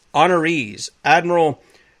distinguished honorees. Admiral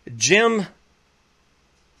Jim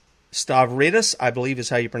Stavridis, I believe is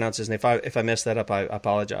how you pronounce his name. If I messed that up, I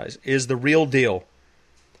apologize, is the real deal.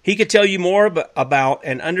 He could tell you more about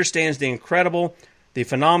and understands the incredible, the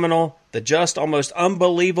phenomenal, the just almost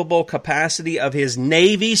unbelievable capacity of his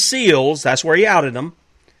Navy SEALs," that's where he outed them,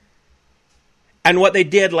 "and what they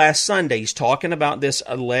did last Sunday." He's talking about this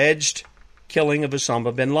alleged killing of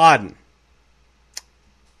Osama bin Laden.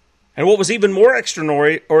 And what was even more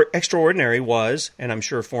extraordinary was, and I'm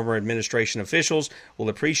sure former administration officials will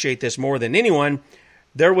appreciate this more than anyone,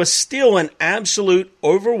 there was still an absolute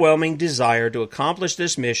overwhelming desire to accomplish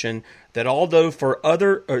this mission that although for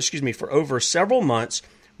over several months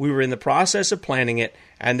we were in the process of planning it,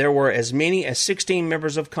 and there were as many as 16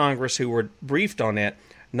 members of Congress who were briefed on it,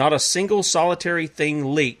 not a single solitary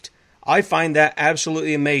thing leaked. I find that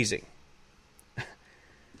absolutely amazing.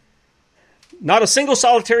 Not a single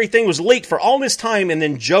solitary thing was leaked for all this time, and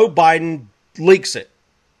then Joe Biden leaks it.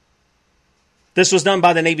 This was done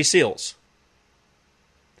by the Navy SEALs.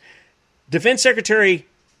 Defense Secretary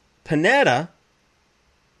Panetta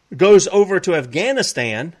goes over to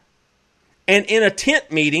Afghanistan, and in a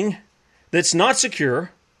tent meeting that's not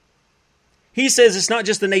secure, he says it's not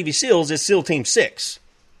just the Navy SEALs, it's SEAL Team 6.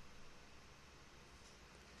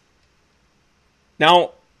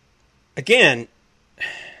 Now, again,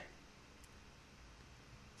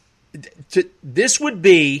 this would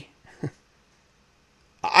be,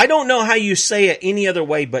 I don't know how you say it any other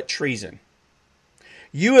way but treason.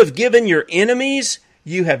 You have given your enemies,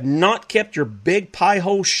 you have not kept your big pie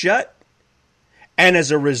hole shut, and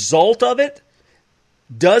as a result of it,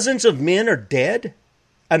 dozens of men are dead,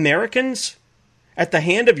 Americans, at the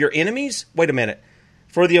hand of your enemies? Wait a minute.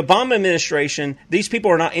 For the Obama administration, these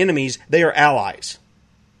people are not enemies, they are allies.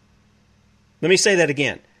 Let me say that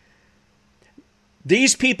again.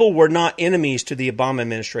 These people were not enemies to the Obama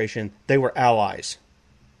administration, they were allies.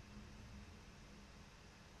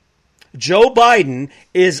 Joe Biden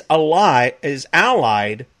is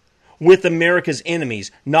allied with America's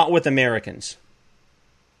enemies, not with Americans.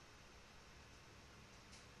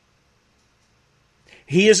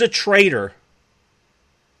 He is a traitor.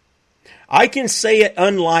 I can say it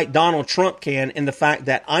unlike Donald Trump can in the fact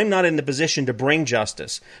that I'm not in the position to bring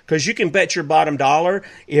justice. Because you can bet your bottom dollar,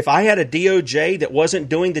 if I had a DOJ that wasn't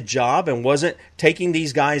doing the job and wasn't taking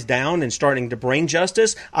these guys down and starting to bring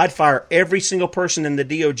justice, I'd fire every single person in the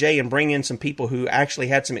DOJ and bring in some people who actually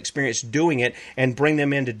had some experience doing it and bring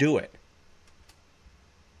them in to do it.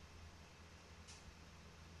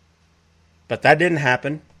 But that didn't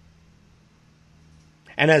happen.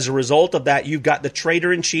 And as a result of that, you've got the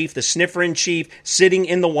traitor-in-chief, the sniffer-in-chief, sitting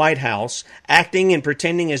in the White House, acting and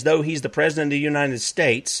pretending as though he's the President of the United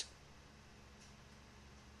States,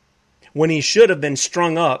 when he should have been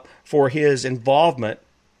strung up for his involvement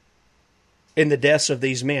in the deaths of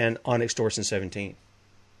these men on Extortion 17.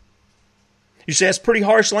 You say, that's pretty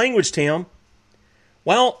harsh language, Tim.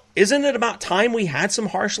 Well, isn't it about time we had some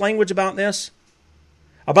harsh language about this?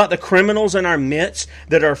 About the criminals in our midst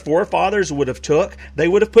that our forefathers would have took, they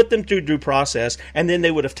would have put them through due process, and then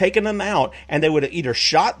they would have taken them out, and they would have either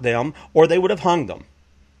shot them or they would have hung them.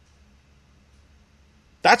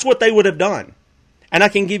 That's what they would have done. And I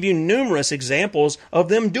can give you numerous examples of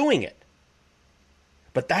them doing it.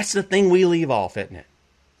 But that's the thing we leave off, isn't it?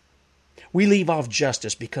 We leave off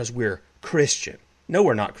justice because we're Christian. No,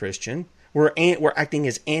 we're not Christian. We're acting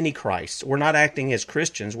as antichrists. We're not acting as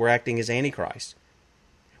Christians. We're acting as antichrists.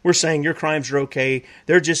 We're saying your crimes are okay.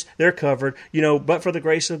 They're covered. But for the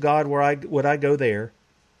grace of God, would I go there?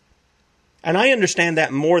 And I understand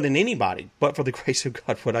that more than anybody. But for the grace of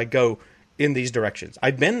God, would I go in these directions?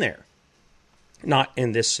 I've been there. Not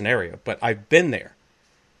in this scenario, but I've been there.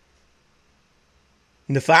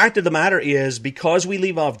 And the fact of the matter is, because we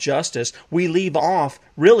leave off justice, we leave off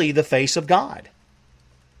really the face of God.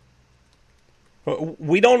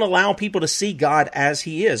 We don't allow people to see God as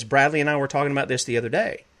He is. Bradley and I were talking about this the other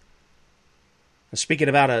day. Speaking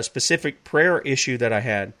about a specific prayer issue that I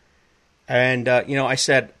had. And, I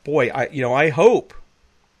said, boy, I hope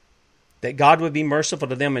that God would be merciful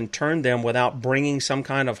to them and turn them without bringing some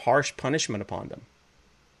kind of harsh punishment upon them.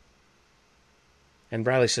 And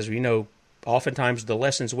Bradley says, oftentimes the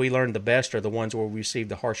lessons we learn the best are the ones where we receive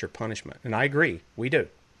the harsher punishment. And I agree. We do.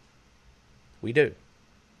 We do.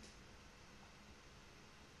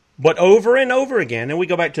 But over and over again, and we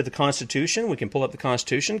go back to the Constitution, we can pull up the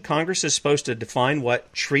Constitution, Congress is supposed to define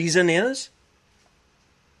what treason is.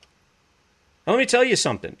 Now, let me tell you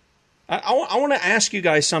something. I want to ask you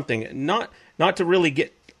guys something, not to really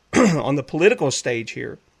get on the political stage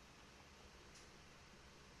here.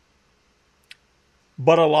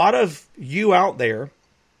 But a lot of you out there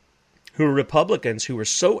who are Republicans who were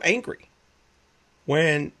so angry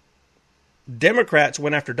when Democrats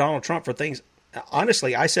went after Donald Trump for things.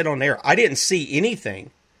 Honestly, I said on air, I didn't see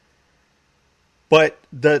anything. But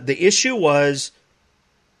the issue was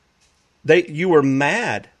you were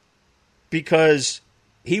mad because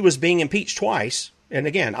he was being impeached twice. And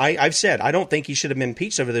again, I've said, I don't think he should have been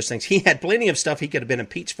impeached over those things. He had plenty of stuff he could have been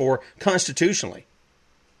impeached for constitutionally.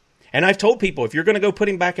 And I've told people, if you're going to go put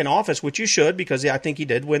him back in office, which you should, because I think he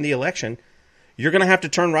did win the election, you're going to have to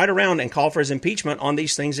turn right around and call for his impeachment on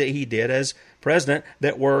these things that he did as president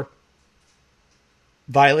that were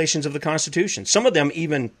violations of the Constitution. Some of them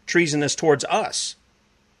even treasonous towards us.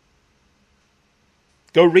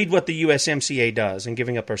 Go read what the USMCA does in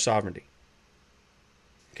giving up our sovereignty.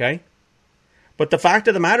 Okay? But the fact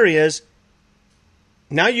of the matter is,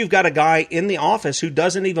 now you've got a guy in the office who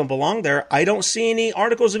doesn't even belong there. I don't see any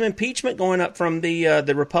articles of impeachment going up from the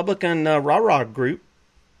Republican rah-rah group.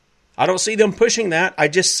 I don't see them pushing that. I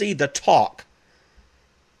just see the talk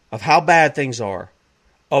of how bad things are,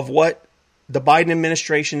 of what the Biden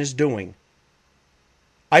administration is doing.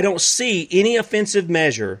 I don't see any offensive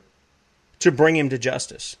measure to bring him to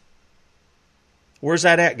justice. Where's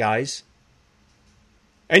that at, guys?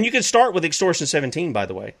 And you can start with Extortion 17, by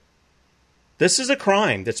the way. This is a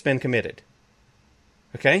crime that's been committed.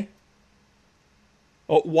 Okay?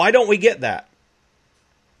 Oh, why don't we get that?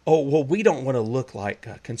 Oh, well, we don't want to look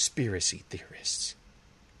like conspiracy theorists.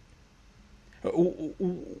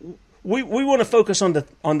 We want to focus on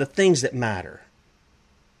the things that matter.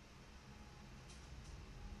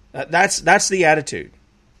 That's the attitude.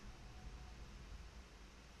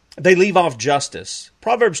 They leave off justice.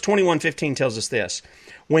 Proverbs 21:15 tells us this: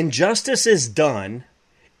 when justice is done,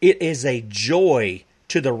 it is a joy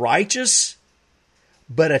to the righteous,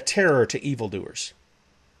 but a terror to evildoers.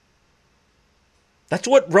 That's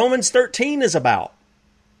what Romans 13 is about.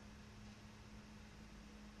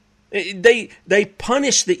 They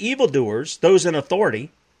punish the evildoers, those in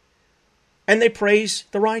authority, and they praise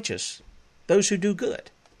the righteous, those who do good.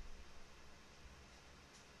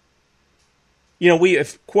 You know, we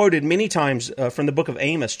have quoted many times from the book of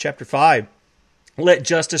Amos, chapter 5, let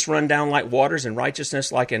justice run down like waters and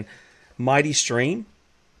righteousness like a mighty stream.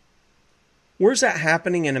 Where's that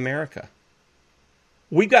happening in America?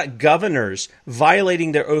 We've got governors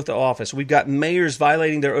violating their oath of office. We've got mayors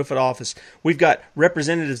violating their oath of office. We've got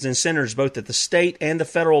representatives and senators, both at the state and the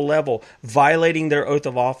federal level, violating their oath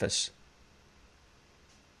of office.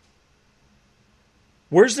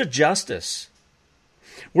 Where's the justice?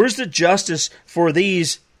 Where's the justice for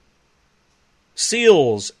these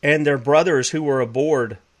SEALs and their brothers who were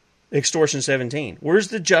aboard Extortion 17? Where's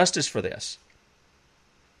the justice for this?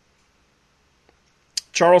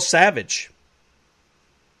 Charles Savage.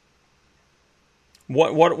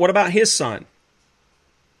 What about his son?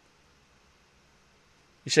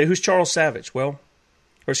 You say, who's Charles Savage? Well,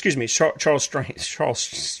 or excuse me, Charles Strange. Charles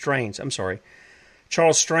Strange. I'm sorry.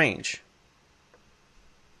 Charles Strange.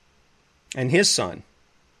 And his son.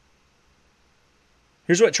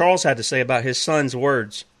 Here's what Charles had to say about his son's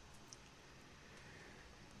words.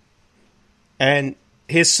 And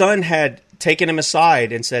his son had taken him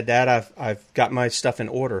aside and said, Dad, I've got my stuff in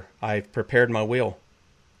order. I've prepared my will.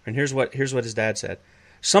 And here's what his dad said.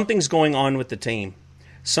 Something's going on with the team.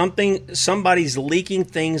 Somebody's leaking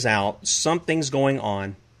things out. Something's going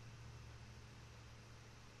on.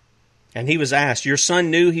 And he was asked, your son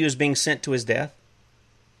knew he was being sent to his death?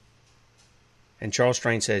 And Charles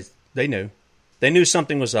Strange said, they knew. They knew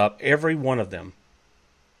something was up, every one of them.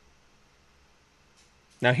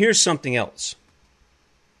 Now here's something else.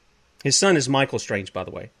 His son is Michael Strange, by the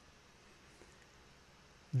way.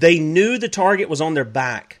 They knew the target was on their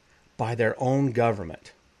back by their own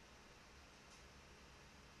government.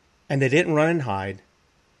 And they didn't run and hide.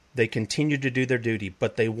 They continued to do their duty,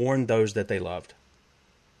 but they warned those that they loved.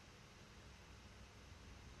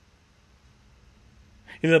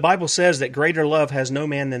 You know, the Bible says that greater love has no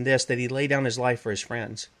man than this, that he lay down his life for his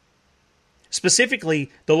friends. Specifically,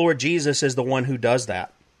 the Lord Jesus is the one who does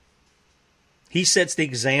that. He sets the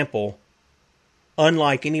example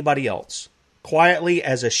unlike anybody else. Quietly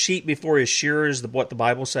as a sheep before his shearer is what the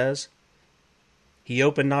Bible says. He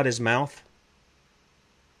opened not his mouth.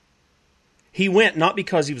 He went not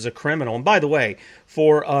because he was a criminal. And by the way,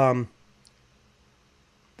 for,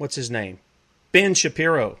 what's his name? Ben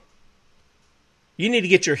Shapiro. You need to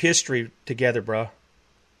get your history together, bro.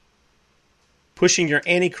 Pushing your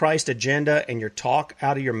Antichrist agenda and your talk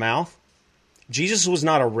out of your mouth. Jesus was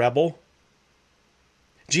not a rebel.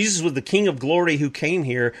 Jesus was the King of Glory who came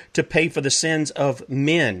here to pay for the sins of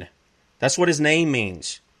men. That's what his name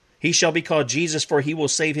means. He shall be called Jesus, for he will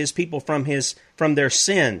save his people from their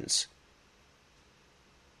sins.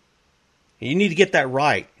 You need to get that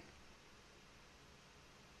right.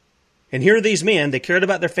 And here are these men. They cared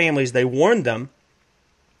about their families. They warned them.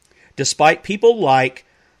 Despite people like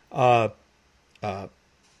Joe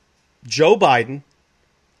Biden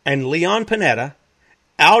and Leon Panetta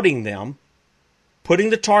outing them,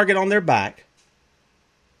 putting the target on their back,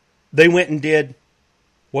 they went and did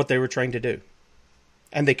what they were trained to do.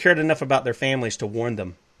 And they cared enough about their families to warn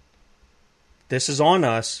them. This is on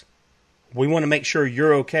us. We want to make sure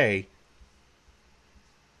you're okay.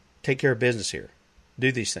 Take care of business here.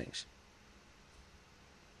 Do these things.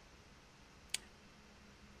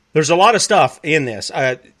 There's a lot of stuff in this.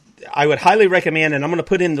 I would highly recommend, and I'm going to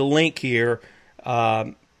put in the link here,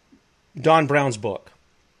 Don Brown's book.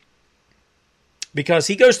 Because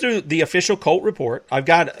he goes through the official cult report. I've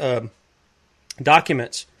got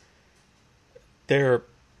documents. They're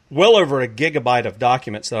well over a gigabyte of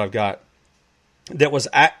documents that I've got that was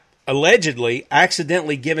allegedly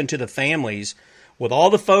accidentally given to the families with all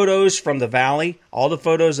the photos from the valley, all the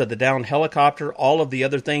photos of the downed helicopter, all of the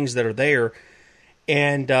other things that are there.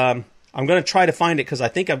 And I'm going to try to find it because I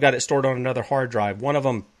think I've got it stored on another hard drive. One of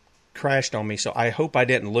them crashed on me, so I hope I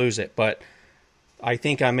didn't lose it. But I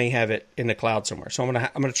think I may have it in the cloud somewhere. So I'm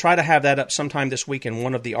going to try to have that up sometime this week in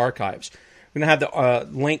one of the archives. I'm going to have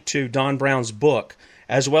the link to Don Brown's book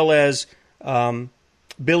as well as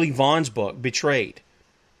Billy Vaughn's book, Betrayed.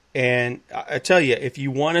 And I tell you, if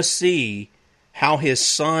you want to see how his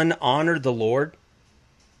son honored the Lord,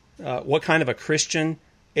 what kind of a Christian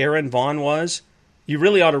Aaron Vaughn was, you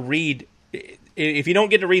really ought to read. If you don't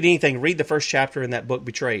get to read anything, read the first chapter in that book,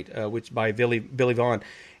 Betrayed, which by Billy Vaughn.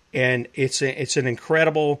 And it's an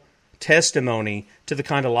incredible testimony to the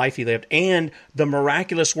kind of life he lived and the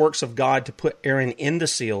miraculous works of God to put Aaron in the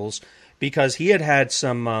SEALs, because he had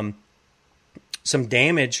some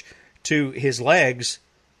damage to his legs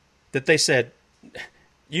that they said,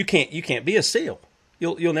 you can't be a SEAL.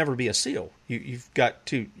 You'll never be a SEAL. You've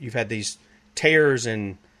had these tears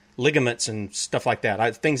and ligaments and stuff like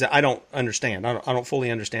that. Things that I don't understand. I don't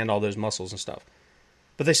fully understand all those muscles and stuff.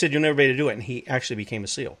 But they said you'll never be able to do it, and he actually became a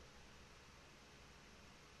SEAL.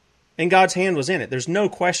 And God's hand was in it. There's no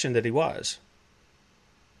question that he was.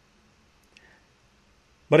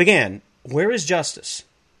 But again, where is justice?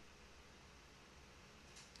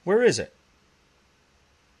 Where is it?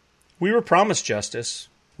 We were promised justice.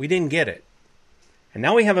 We didn't get it. And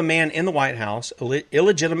now we have a man in the White House,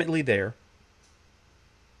 illegitimately there,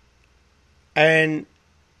 and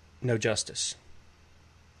no justice.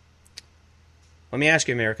 Let me ask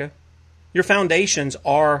you, America, your foundations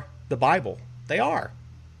are the Bible. They are.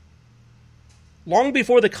 Long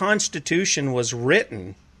before the Constitution was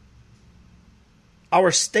written, our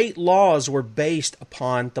state laws were based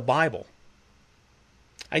upon the Bible.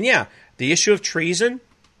 And yeah, the issue of treason,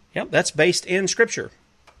 that's based in Scripture.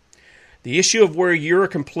 The issue of where you're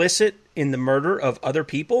complicit in the murder of other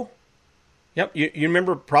people, you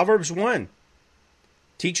remember Proverbs 1.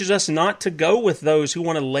 Teaches us not to go with those who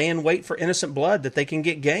want to lay in wait for innocent blood that they can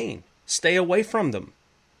get gain. Stay away from them.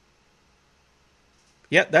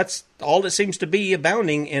 That's all that seems to be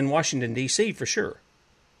abounding in Washington, D.C. for sure.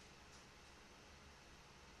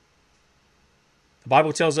 The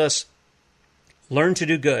Bible tells us, learn to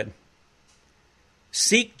do good.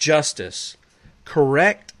 Seek justice.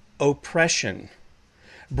 Correct oppression.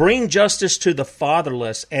 Bring justice to the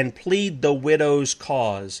fatherless and plead the widow's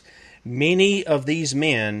cause. Many of these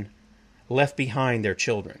men left behind their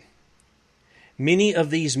children. Many of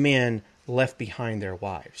these men left behind their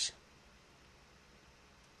wives.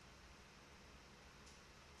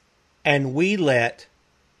 And we let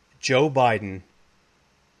Joe Biden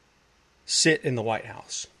sit in the White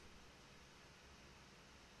House.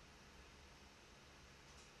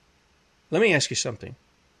 Let me ask you something.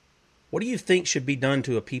 What do you think should be done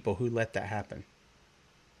to a people who let that happen?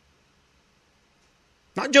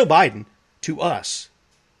 Not Joe Biden, to us.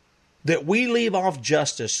 That we leave off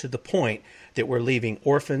justice to the point that we're leaving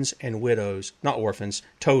orphans and widows, not orphans,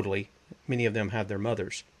 totally. Many of them have their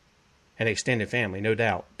mothers and extended family, no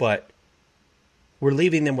doubt. But we're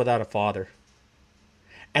leaving them without a father.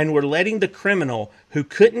 And we're letting the criminal who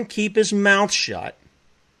couldn't keep his mouth shut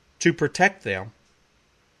to protect them,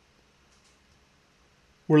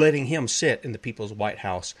 we're letting him sit in the people's White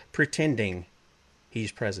House pretending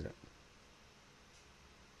he's president,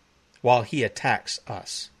 while he attacks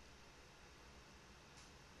us.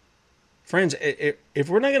 Friends, if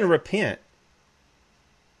we're not going to repent,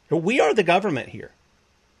 we are the government here.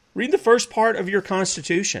 Read the first part of your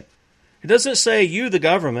Constitution. It doesn't say you, the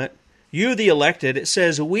government, you, the elected. It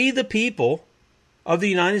says we, the people of the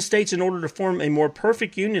United States, in order to form a more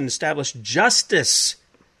perfect union, establish justice.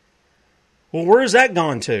 Well, where has that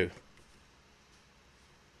gone to?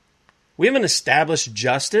 We haven't established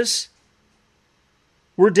justice.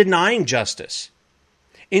 We're denying justice.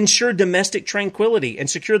 Ensure domestic tranquility and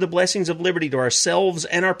secure the blessings of liberty to ourselves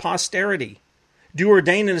and our posterity. Do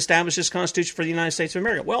ordain and establish this Constitution for the United States of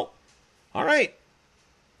America. Well, all right.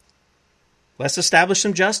 Let's establish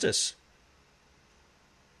some justice.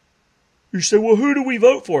 You say, well, who do we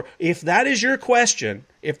vote for? If that is your question,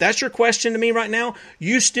 if that's your question to me right now,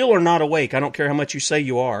 you still are not awake. I don't care how much you say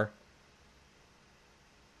you are.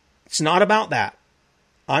 It's not about that.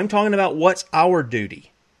 I'm talking about what's our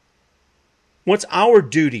duty. What's our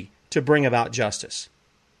duty to bring about justice?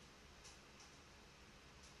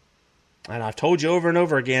 And I've told you over and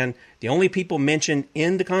over again, the only people mentioned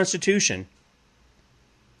in the Constitution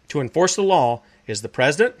to enforce the law is the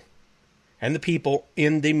president and the people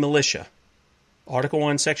in the militia. Article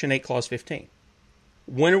 1, Section 8, Clause 15.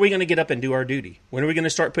 When are we going to get up and do our duty? When are we going to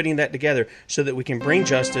start putting that together so that we can bring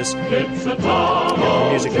justice? It's a tall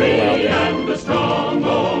music really loud.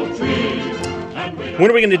 When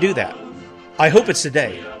are we going to do that? I hope it's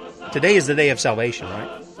today. Today is the day of salvation,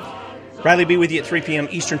 right? Bradley be with you at 3 p.m.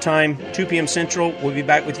 Eastern Time, 2 p.m. Central. We'll be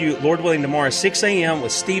back with you, Lord willing, tomorrow, 6 a.m.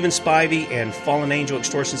 with Stephen Spivey and Fallen Angel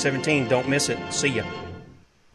Extortion 17. Don't miss it. See ya.